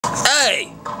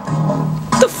Hey!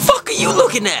 The fuck are you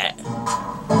looking at?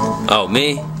 Oh,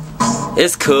 me?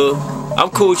 It's cool.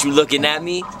 I'm cool with you looking at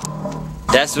me.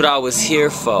 That's what I was here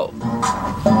for.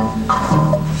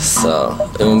 So,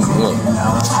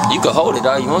 you can hold it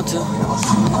all you want to. My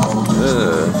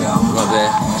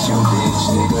bad.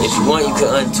 If you want, you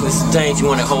can untwist the thing. If you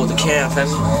want to hold the cam,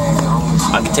 family,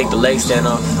 I can take the leg stand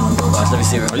off. Watch, let me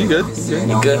see. Are you good?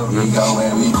 You good?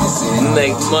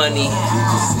 Make money.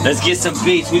 Let's get some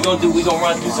beats. We gonna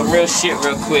run through some real shit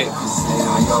real quick.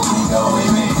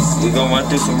 We gonna run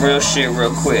through some real shit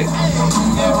real quick.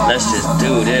 Let's just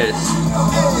do this.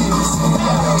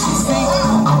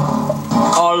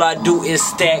 All I do is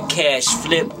stack cash,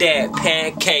 flip that,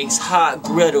 pancakes, hot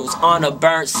griddles on a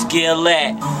burnt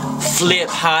skillet. Flip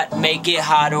hot, make it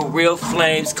hotter, real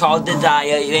flames called the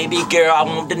dire. Baby girl, I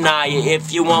won't deny it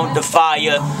if you want the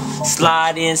fire.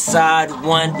 Slide inside,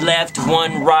 one left,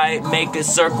 one right, make a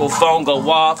circle, phone go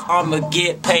off, I'ma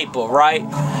get paper, right?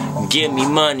 Give me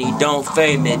money, don't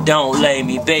fade me, don't lay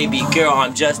me. Baby girl,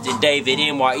 I'm Justin David,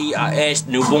 NYEIS,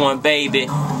 newborn baby.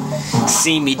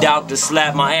 See me, doctor,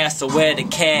 slap my ass to wear the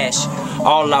cash.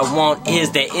 All I want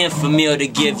is that infamil to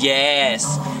give your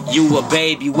ass. You a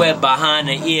baby wet behind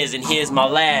the ears, and here's my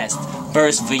last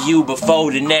verse for you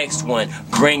before the next one.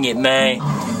 Bring it, man.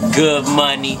 Good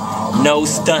money, no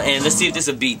stunting. Let's see if this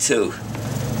a beat too.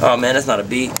 Oh man, that's not a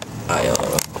beat.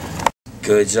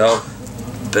 Good, Joe.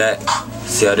 Back.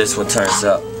 See how this one turns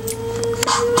up.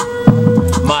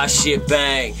 My shit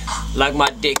bang, like my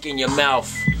dick in your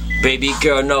mouth. Baby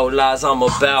girl, no lies I'm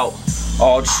about.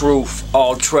 All truth,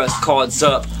 all trust, cards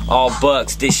up, all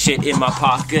bucks, this shit in my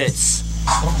pockets.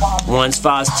 Ones,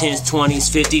 fives, tens,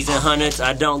 20s, 50s, and hundreds.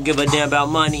 I don't give a damn about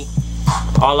money.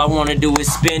 All I wanna do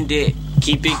is spend it.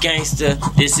 Keep it gangster,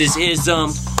 this is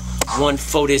ism. One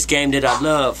for this game that I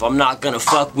love. I'm not gonna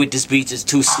fuck with this beat, it's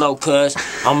too slow, cuz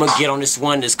I'ma get on this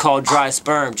one that's called dry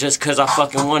sperm. Just cause I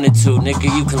fucking wanted to,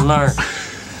 nigga, you can learn.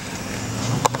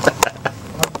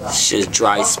 Shit's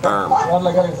dry sperm.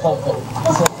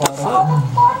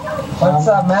 What's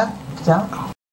up, man?